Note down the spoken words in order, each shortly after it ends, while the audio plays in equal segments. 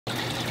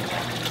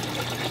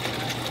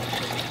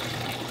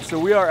So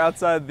we are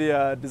outside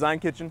the design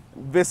kitchen.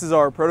 This is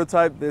our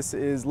prototype. This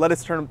is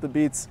Lettuce Turnip the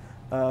Beet's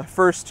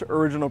first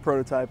original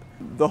prototype.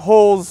 The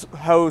holes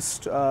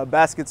host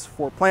baskets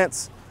for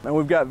plants, and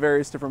we've got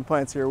various different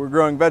plants here. We're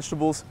growing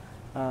vegetables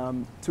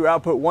to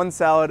output 1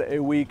 salad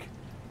a week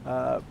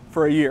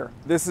for a year.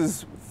 This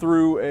is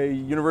through a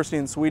university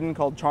in Sweden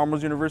called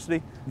Chalmers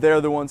University.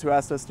 They're the ones who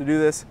asked us to do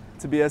this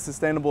to be as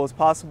sustainable as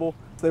possible.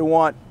 They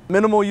want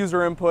minimal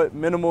user input,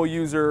 minimal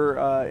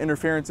user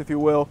interference, if you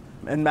will,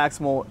 and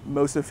maximal,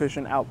 most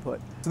efficient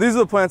output. So these are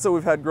the plants that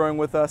we've had growing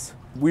with us.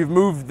 We've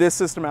moved this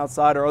system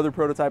outside. Our other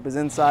prototype is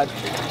inside.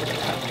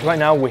 Right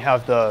now we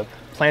have the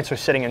plants are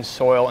sitting in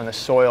soil, and the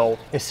soil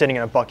is sitting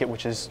in a bucket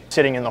which is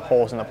sitting in the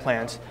holes in the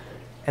plants.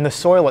 And the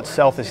soil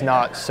itself is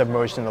not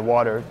submerged in the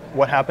water.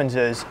 What happens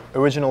is,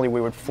 originally we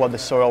would flood the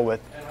soil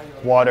with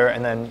water,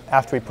 and then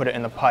after we put it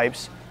in the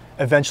pipes,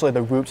 eventually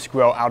the roots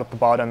grow out at the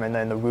bottom, and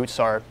then the roots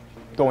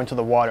go into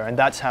the water. And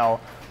that's how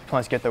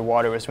plants get their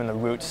water, is when the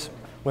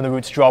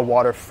roots draw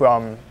water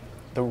from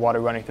the water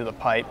running through the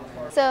pipe.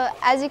 So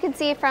as you can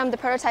see from the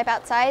prototype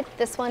outside,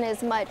 this one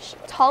is much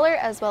taller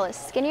as well as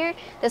skinnier.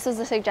 This was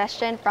a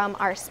suggestion from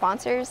our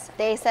sponsors.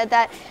 They said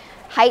that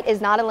height is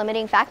not a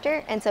limiting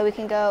factor, and so we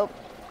can go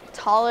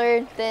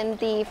taller than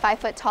the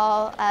 5-foot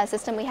tall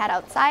system we had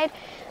outside.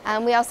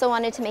 We also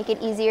wanted to make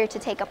it easier to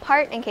take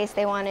apart in case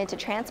they wanted to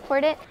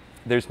transport it.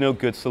 There's no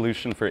good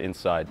solution for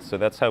inside, so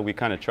that's how we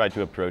kind of tried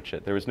to approach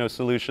it. There was no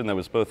solution that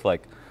was both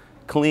like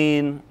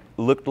clean,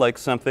 looked like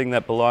something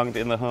that belonged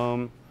in the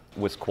home,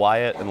 was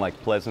quiet and like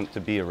pleasant to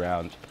be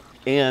around,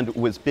 and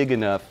was big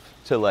enough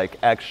to like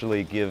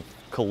actually give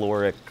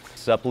caloric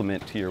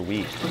supplement to your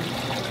week.